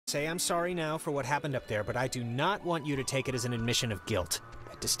say I'm sorry now for what happened up there, but I do not want you to take it as an admission of guilt.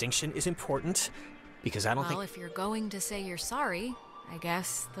 That distinction is important, because I don't think— Well, if you're going to say you're sorry, I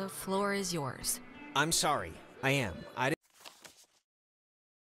guess the floor is yours. I'm sorry. I am. I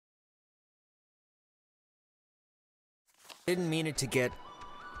didn't mean it to get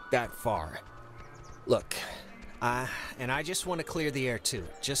that far. Look, and I just want to clear the air too,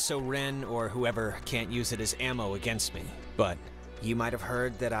 just so Ren or whoever can't use it as ammo against me. But you might have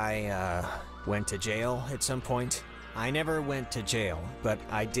heard that I, went to jail at some point. I never went to jail, but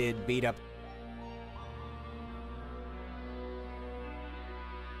I did beat up—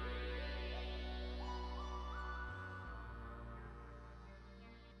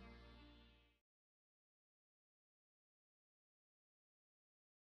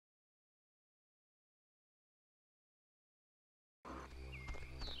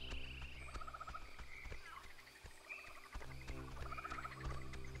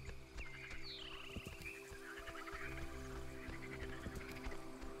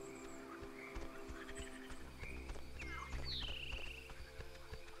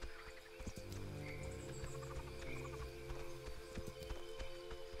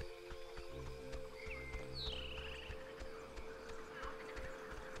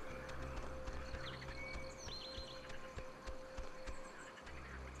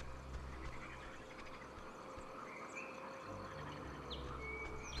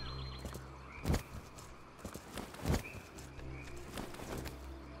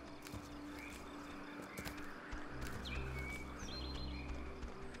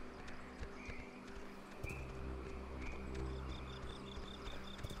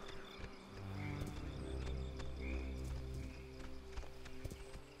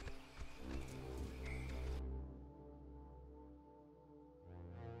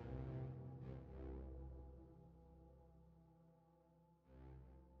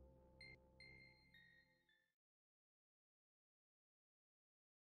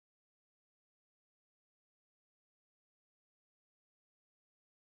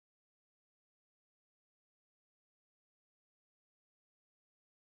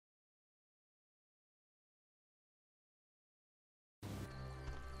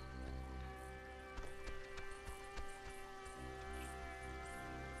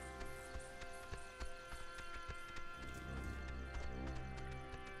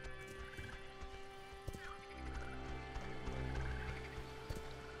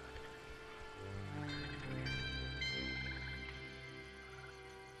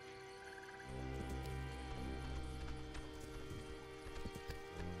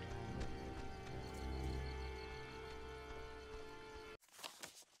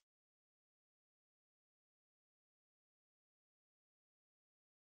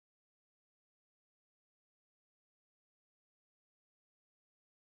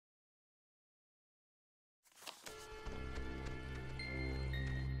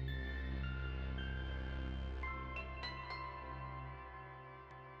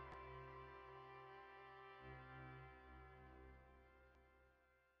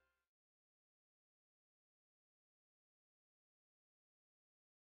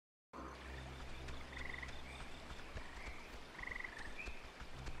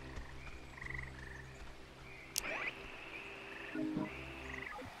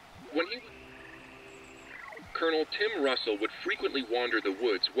 When he... Colonel Tim Russell would frequently wander the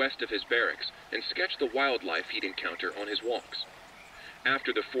woods west of his barracks and sketch the wildlife he'd encounter on his walks.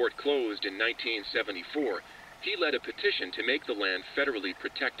 After the fort closed in 1974, he led a petition to make the land federally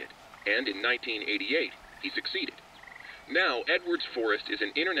protected, and in 1988, he succeeded. Now, Edwards Forest is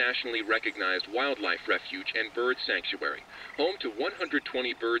an internationally recognized wildlife refuge and bird sanctuary, home to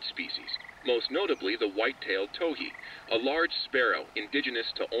 120 bird species, most notably the white-tailed towhee, a large sparrow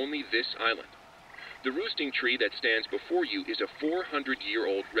indigenous to only this island. The roosting tree that stands before you is a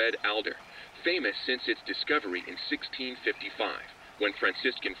 400-year-old red alder, famous since its discovery in 1655, when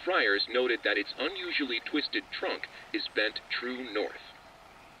Franciscan friars noted that its unusually twisted trunk is bent true north.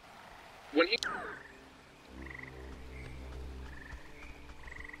 When he...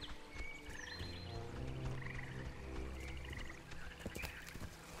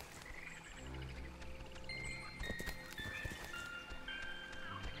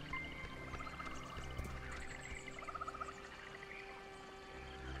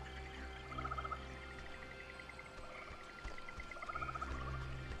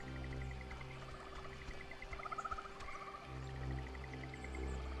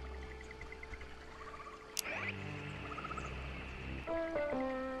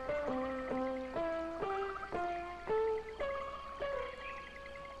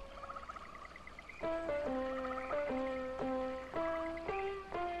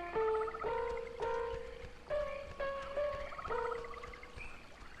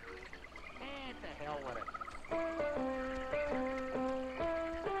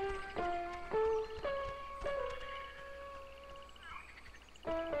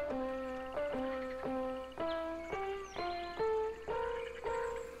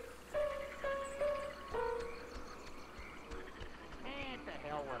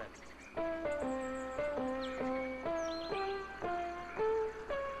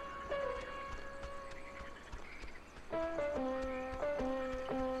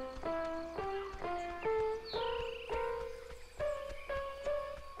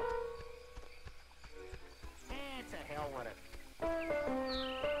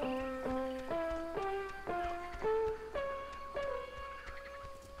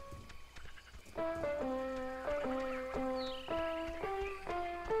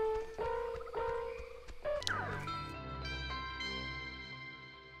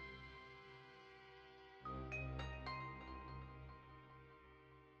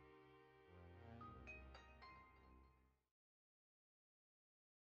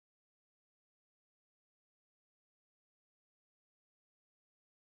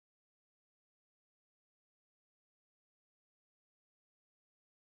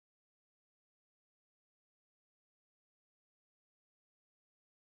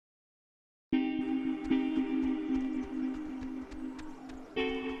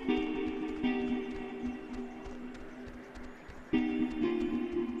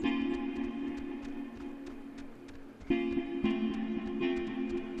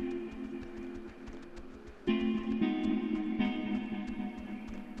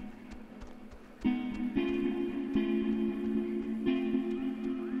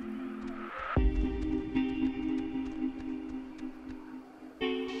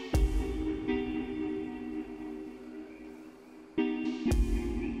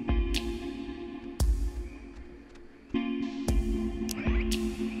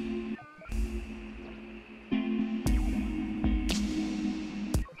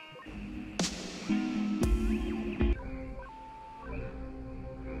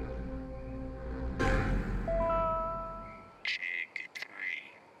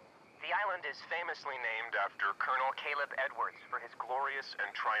 is famously named after Colonel Caleb Edwards for his glorious and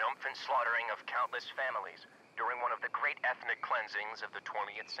triumphant slaughtering of countless families during one of the great ethnic cleansings of the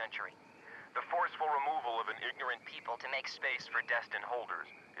 20th century. The forceful removal of an ignorant people to make space for destined holders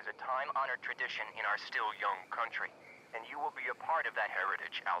is a time-honored tradition in our still young country. And you will be a part of that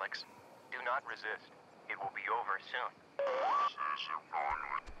heritage, Alex. Do not resist. It will be over soon.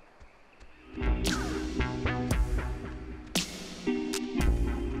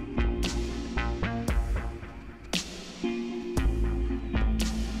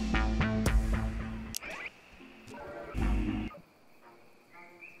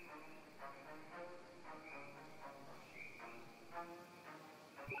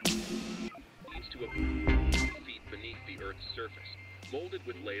 Leads to a feet beneath the Earth's surface, molded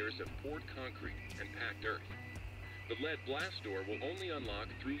with layers of poured concrete and packed earth. The lead blast door will only unlock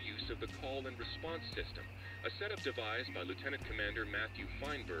through use of the call and response system, a setup devised by Lieutenant Commander Matthew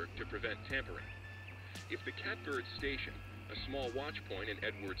Feinberg to prevent tampering. If the Catbird Station, a small watch point in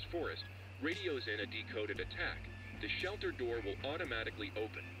Edwards Forest, radios in a decoded attack, the shelter door will automatically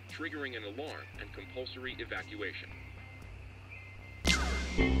open, triggering an alarm and compulsory evacuation.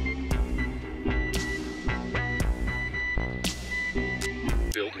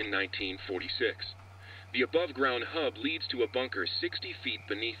 Built in 1946. The above-ground hub leads to a bunker 60 feet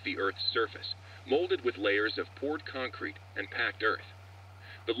beneath the Earth's surface, molded with layers of poured concrete and packed earth.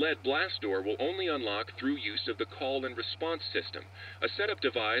 The lead blast door will only unlock through use of the call and response system, a setup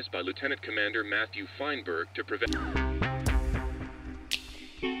devised by Lieutenant Commander Matthew Feinberg to prevent...